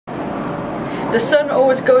The sun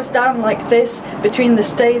always goes down like this between the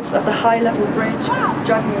stays of the high-level bridge,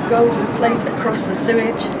 dragging a golden plate across the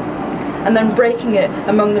sewage, and then breaking it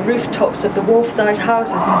among the rooftops of the wharfside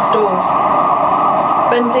houses and stores,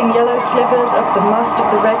 bending yellow slivers up the mast of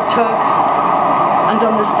the red tug, and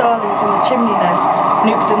on the starlings in the chimney nests,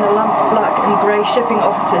 nuked in the lamp-black and grey shipping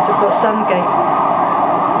offices above Sandgate.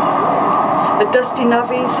 The dusty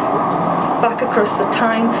navvies, back across the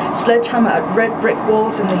Tyne, sledgehammer at red brick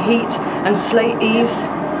walls in the heat and slate eaves,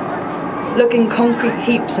 lugging concrete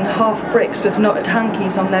heaps and half bricks with knotted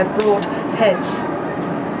hankies on their broad heads.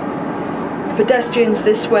 Pedestrians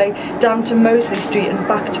this way, down to Mosley Street and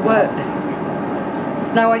back to work.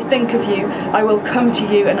 Now I think of you, I will come to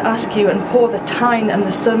you and ask you and pour the Tyne and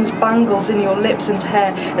the sun's bangles in your lips and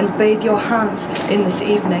hair and bathe your hands in this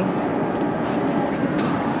evening.